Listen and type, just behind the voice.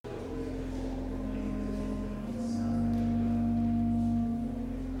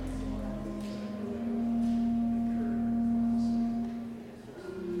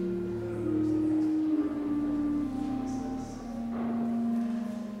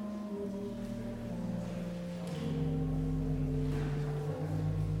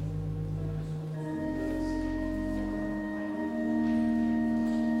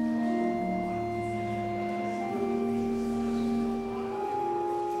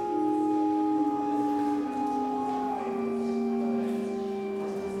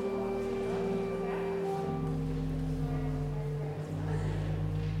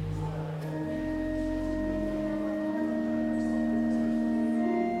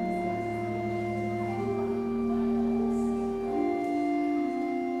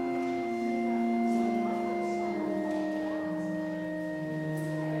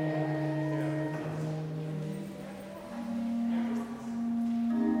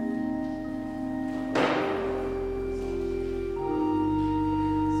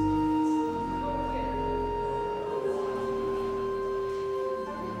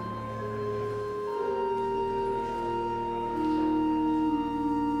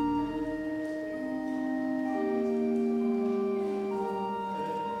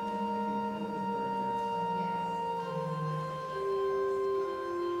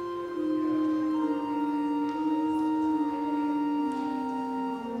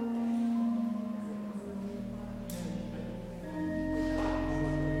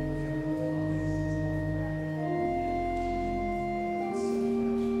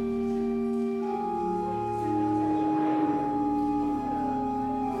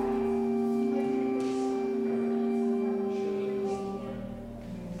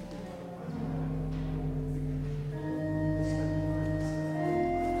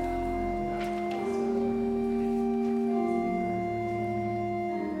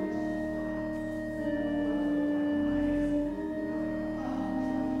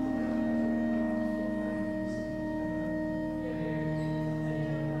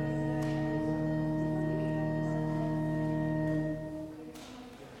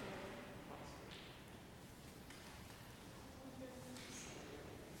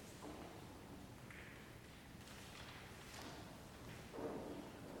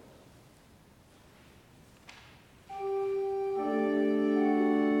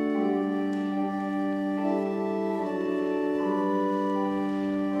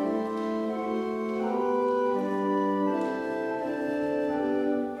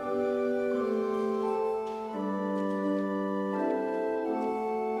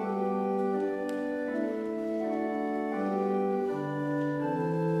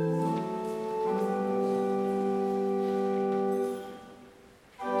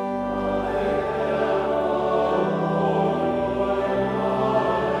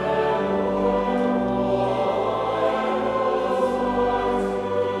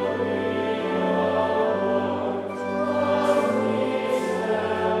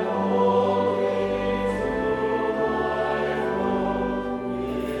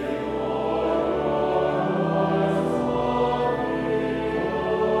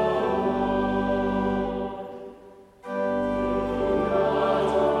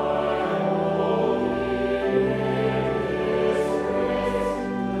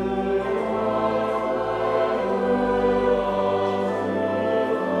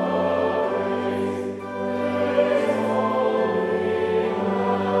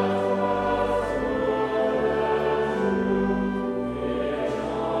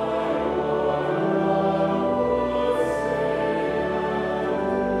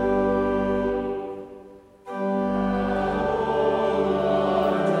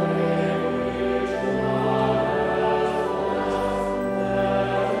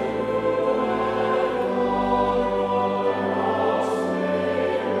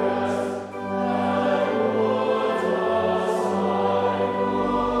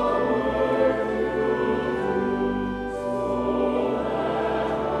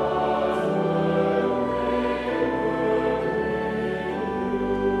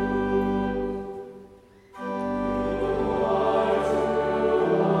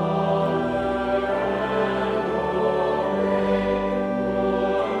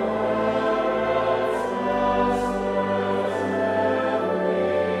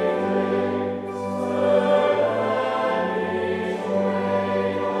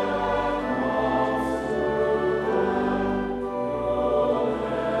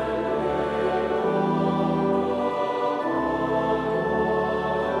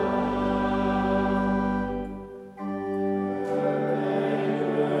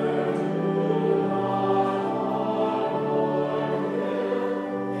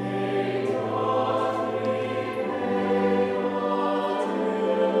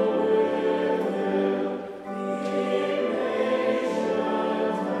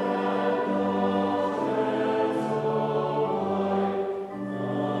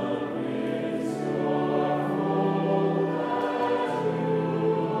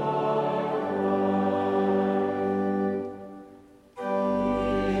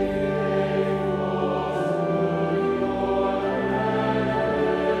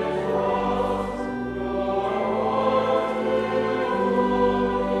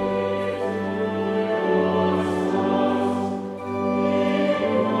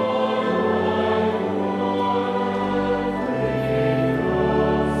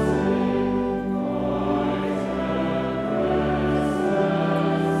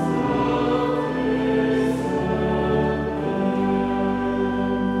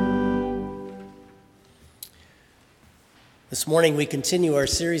This morning we continue our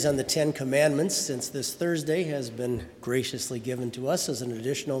series on the 10 Commandments, since this Thursday has been graciously given to us as an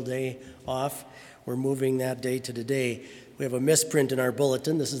additional day off. We're moving that day to today. We have a misprint in our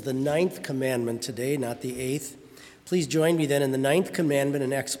bulletin. This is the 9th commandment today, not the 8th. Please join me then in the 9th commandment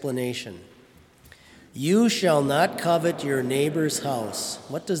and explanation. You shall not covet your neighbor's house.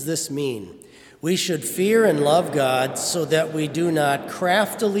 What does this mean? We should fear and love God so that we do not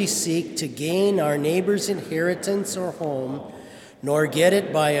craftily seek to gain our neighbor's inheritance or home, nor get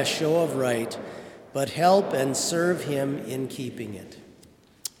it by a show of right, but help and serve him in keeping it.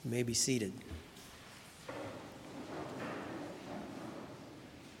 You may be seated.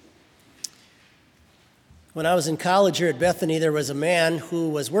 When I was in college here at Bethany, there was a man who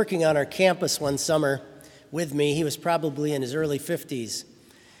was working on our campus one summer with me. He was probably in his early 50s.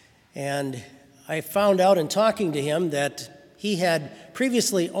 And I found out in talking to him that he had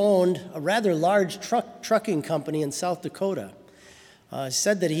previously owned a rather large trucking company in South Dakota. He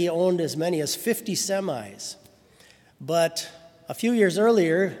said that he owned as many as 50 semis. But a few years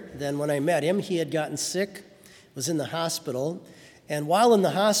earlier than when I met him, he had gotten sick, was in the hospital, and while in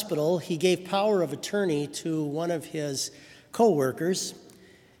the hospital, he gave power of attorney to one of his co-workers,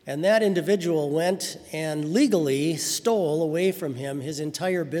 and that individual went and legally stole away from him his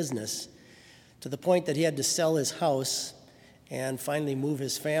entire business, to the point that he had to sell his house and finally move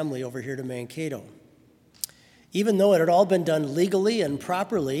his family over here to Mankato. Even though it had all been done legally and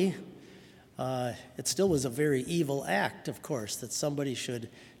properly, it still was a very evil act, of course, that somebody should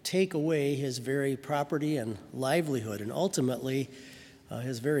take away his very property and livelihood, and ultimately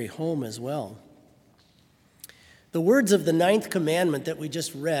his very home as well. The words of the 9th commandment that we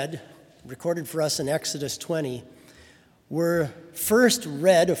just read, recorded for us in Exodus 20, were first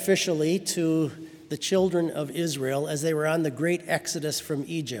read officially to the children of Israel as they were on the great exodus from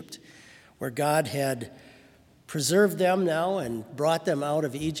Egypt, where God had preserved them now and brought them out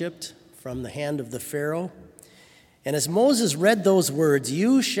of Egypt from the hand of the Pharaoh. And as Moses read those words,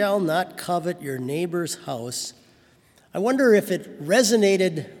 "You shall not covet your neighbor's house," I wonder if it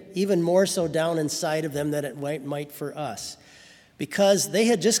resonated even more so down inside of them than it might for us, because they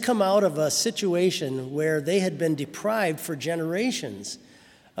had just come out of a situation where they had been deprived for generations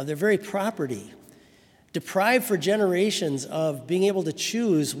of their very property, deprived for generations of being able to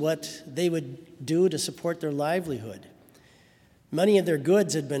choose what they would do to support their livelihood. Many of their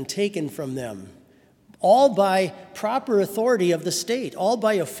goods had been taken from them, all by proper authority of the state, all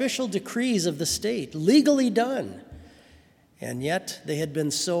by official decrees of the state, legally done. And yet they had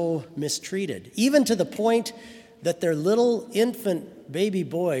been so mistreated, even to the point that their little infant baby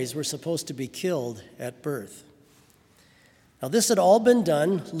boys were supposed to be killed at birth. Now, this had all been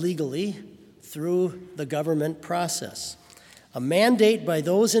done legally through the government process. A mandate by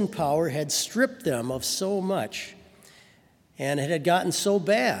those in power had stripped them of so much, and it had gotten so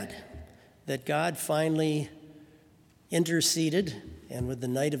bad that God finally interceded, and with the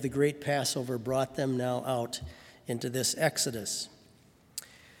night of the great Passover brought them now out into this exodus.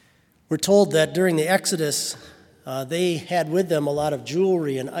 We're told that during the exodus, they had with them a lot of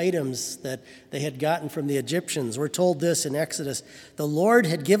jewelry and items that they had gotten from the Egyptians. We're told this in Exodus: the Lord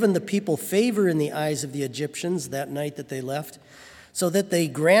had given the people favor in the eyes of the Egyptians that night that they left, so that they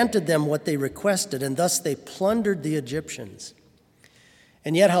granted them what they requested, and thus they plundered the Egyptians.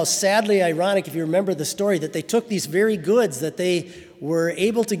 And yet how sadly ironic, if you remember the story, that they took these very goods that they were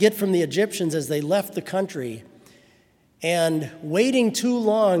able to get from the Egyptians as they left the country, and waiting too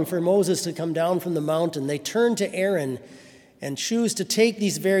long for Moses to come down from the mountain, they turned to Aaron and choose to take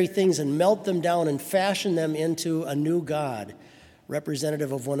these very things and melt them down and fashion them into a new god,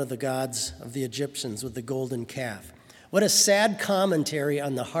 representative of one of the gods of the Egyptians with the golden calf. What a sad commentary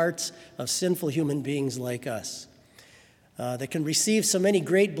on the hearts of sinful human beings like us, that can receive so many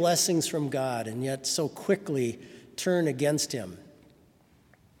great blessings from God and yet so quickly turn against him.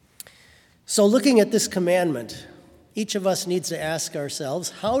 So looking at this commandment, each of us needs to ask ourselves,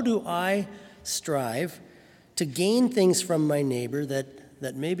 how do I strive to gain things from my neighbor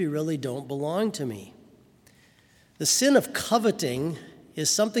that maybe really don't belong to me? The sin of coveting is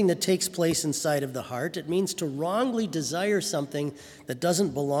something that takes place inside of the heart. It means to wrongly desire something that doesn't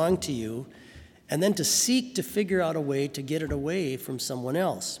belong to you, and then to seek to figure out a way to get it away from someone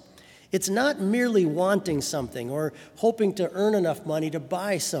else. It's not merely wanting something or hoping to earn enough money to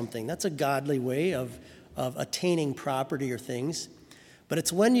buy something. That's a godly way of attaining property or things. But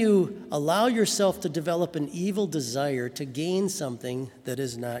it's when you allow yourself to develop an evil desire to gain something that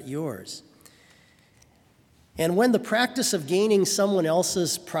is not yours. And when the practice of gaining someone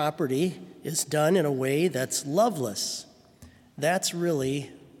else's property is done in a way that's loveless, that's really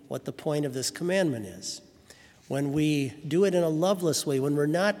what the point of this commandment is. when we do it in a loveless way, when we're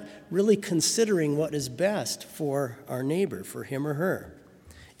not really considering what is best for our neighbor, for him or her.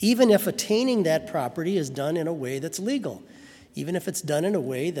 Even if attaining that property is done in a way that's legal, even if it's done in a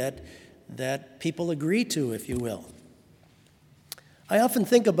way that people agree to, if you will. I often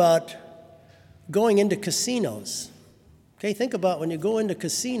think about going into casinos. Okay, think about when you go into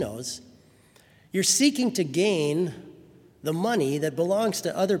casinos, you're seeking to gain the money that belongs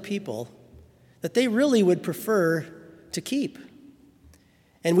to other people that they really would prefer to keep.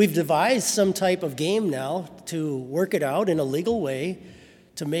 And we've devised some type of game now to work it out in a legal way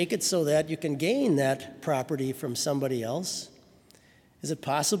to make it so that you can gain that property from somebody else. Is it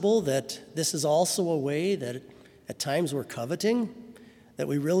possible that this is also a way that at times we're coveting, that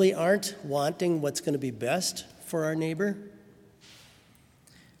we really aren't wanting what's going to be best for our neighbor?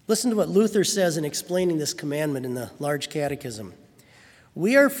 Listen to what Luther says in explaining this commandment in the Large Catechism.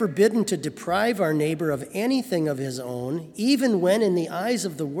 We are forbidden to deprive our neighbor of anything of his own, even when in the eyes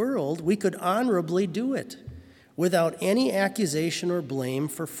of the world we could honorably do it, without any accusation or blame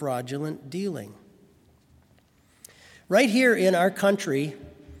for fraudulent dealing. Right here in our country,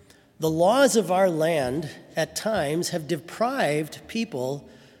 the laws of our land at times have deprived people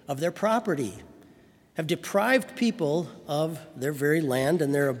of their property, have deprived people of their very land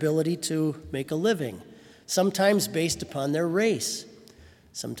and their ability to make a living, sometimes based upon their race,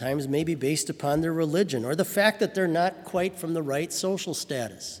 sometimes maybe based upon their religion, or the fact that they're not quite from the right social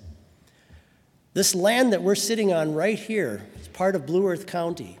status. This land that we're sitting on right here is part of Blue Earth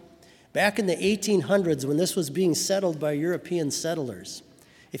County. Back in the 1800s, when this was being settled by European settlers,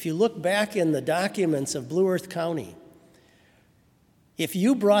 if you look back in the documents of Blue Earth County, if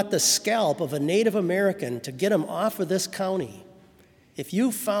you brought the scalp of a Native American to get him off of this county, if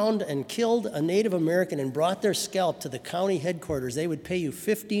you found and killed a Native American and brought their scalp to the county headquarters, they would pay you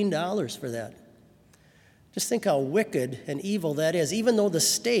 $15 for that. Just think how wicked and evil that is, even though the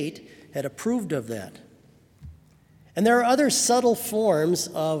state had approved of that. And there are other subtle forms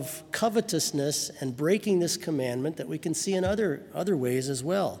of covetousness and breaking this commandment that we can see in other ways as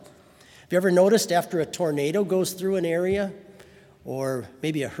well. Have you ever noticed after a tornado goes through an area, or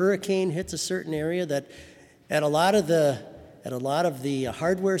maybe a hurricane hits a certain area, that at a lot of the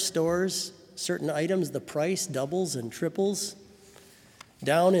hardware stores, certain items, the price doubles and triples?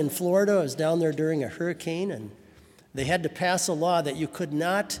 Down in Florida, I was down there during a hurricane, and they had to pass a law that you could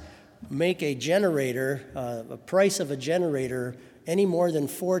not make a generator, a price of a generator, any more than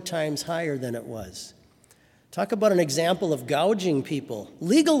 4 times higher than it was. Talk about an example of gouging people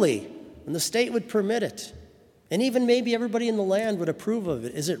legally, and the state would permit it. And even maybe everybody in the land would approve of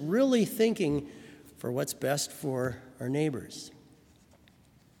it. Is it really thinking for what's best for our neighbors?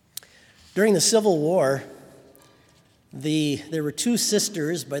 During the Civil War, there were 2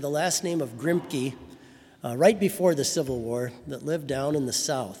 sisters by the last name of Grimke, right before the Civil War, that lived down in the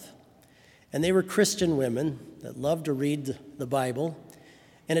South. And they were Christian women that loved to read the Bible,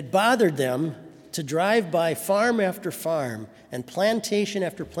 and it bothered them to drive by farm after farm and plantation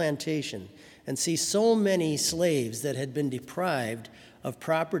after plantation and see so many slaves that had been deprived of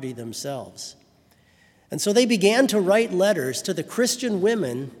property themselves. And so they began to write letters to the Christian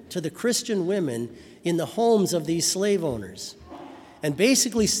women in the homes of these slave owners, and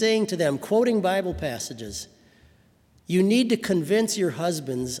basically saying to them, quoting Bible passages, you need to convince your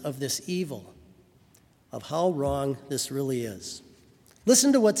husbands of this evil, of how wrong this really is.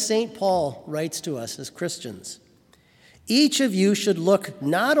 Listen to what St. Paul writes to us as Christians. Each of you should look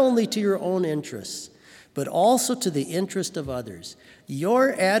not only to your own interests, but also to the interest of others.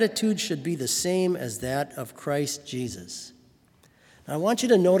 Your attitude should be the same as that of Christ Jesus. Now, I want you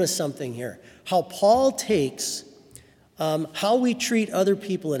to notice something here. How Paul takes how we treat other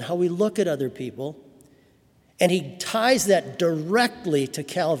people and how we look at other people, and he ties that directly to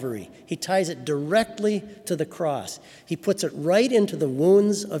Calvary. He ties it directly to the cross. He puts it right into the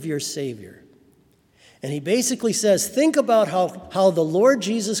wounds of your Savior. And he basically says, think about how the Lord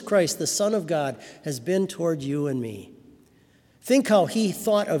Jesus Christ, the Son of God, has been toward you and me. Think how he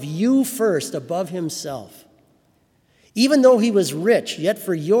thought of you first above himself. Even though he was rich, yet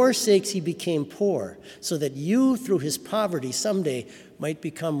for your sakes he became poor, so that you, through his poverty, someday might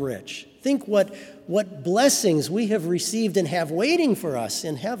become rich. Think what blessings we have received and have waiting for us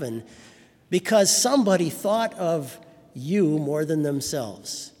in heaven because somebody thought of you more than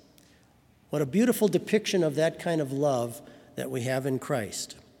themselves. What a beautiful depiction of that kind of love that we have in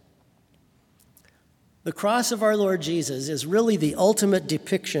Christ. The cross of our Lord Jesus is really the ultimate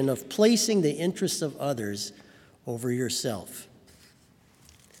depiction of placing the interests of others over yourself.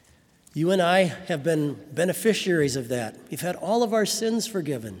 You and I have been beneficiaries of that. We've had all of our sins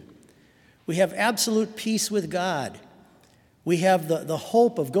forgiven. We have absolute peace with God. We have the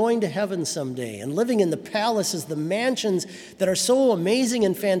hope of going to heaven someday and living in the palaces, the mansions that are so amazing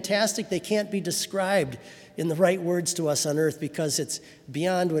and fantastic they can't be described in the right words to us on earth because it's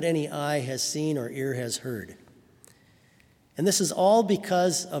beyond what any eye has seen or ear has heard. And this is all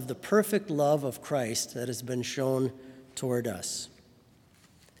because of the perfect love of Christ that has been shown toward us.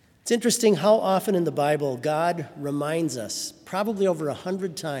 It's interesting how often in the Bible God reminds us, probably over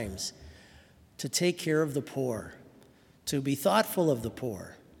 100 times, to take care of the poor, to be thoughtful of the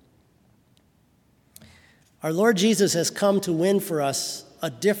poor. Our Lord Jesus has come to win for us a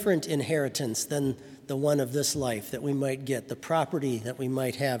different inheritance than the one of this life that we might get, the property that we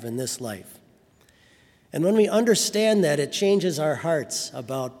might have in this life. And when we understand that, it changes our hearts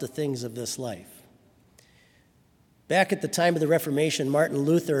about the things of this life. Back at the time of the Reformation, Martin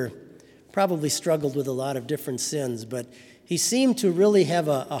Luther probably struggled with a lot of different sins, but he seemed to really have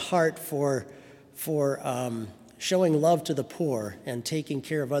a heart for showing love to the poor and taking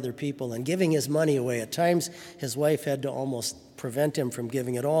care of other people and giving his money away. At times, his wife had to almost prevent him from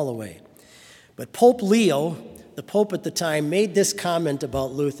giving it all away. But Pope Leo, the Pope at the time, made this comment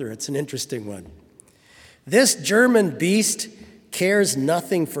about Luther. It's an interesting one. "This German beast cares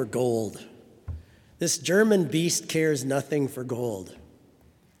nothing for gold." This German beast cares nothing for gold.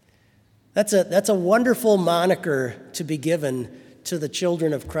 That's a wonderful moniker to be given to the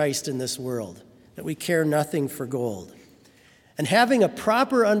children of Christ in this world, that we care nothing for gold. And having a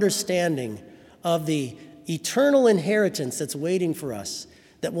proper understanding of the eternal inheritance that's waiting for us,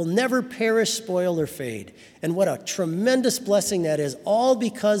 that will never perish, spoil, or fade. And what a tremendous blessing that is, all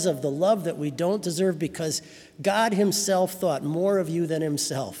because of the love that we don't deserve, because God himself thought more of you than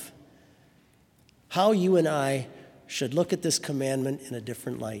himself. How you and I should look at this commandment in a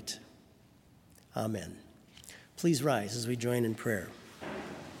different light. Amen. Please rise as we join in prayer.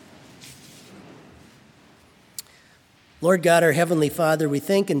 Lord God, our Heavenly Father, we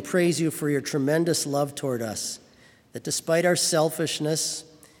thank and praise you for your tremendous love toward us, that despite our selfishness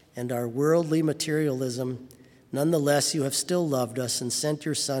and our worldly materialism, nonetheless you have still loved us and sent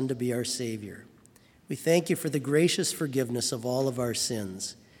your Son to be our Savior. We thank you for the gracious forgiveness of all of our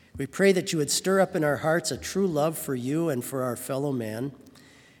sins. We pray that you would stir up in our hearts a true love for you and for our fellow man,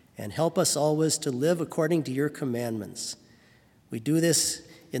 and help us always to live according to your commandments. We do this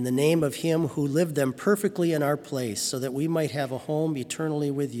in the name of him who lived them perfectly in our place, so that we might have a home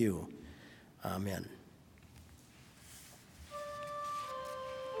eternally with you. Amen.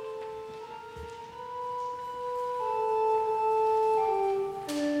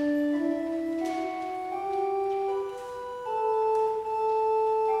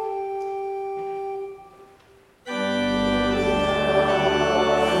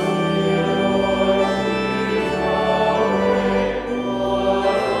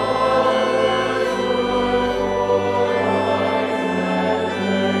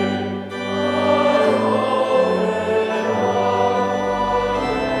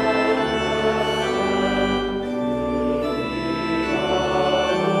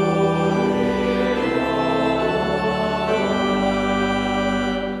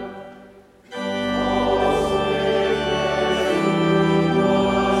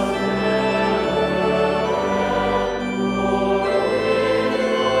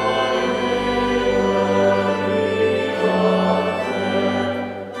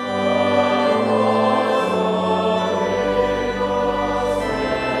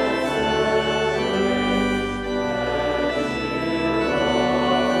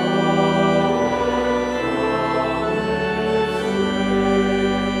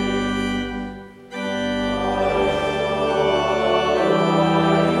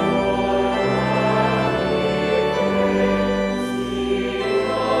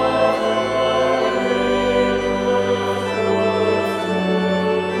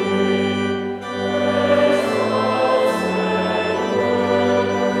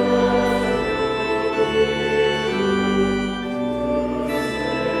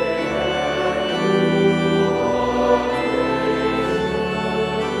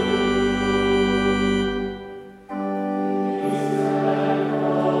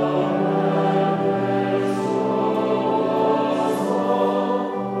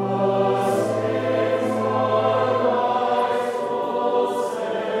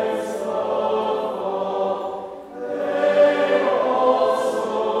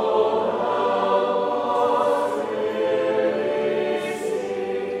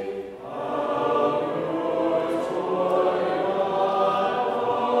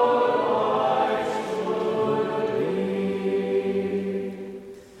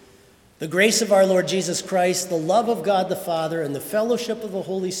 The grace of our Lord Jesus Christ, the love of God the Father, and the fellowship of the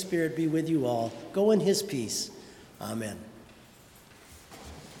Holy Spirit be with you all. Go in his peace. Amen.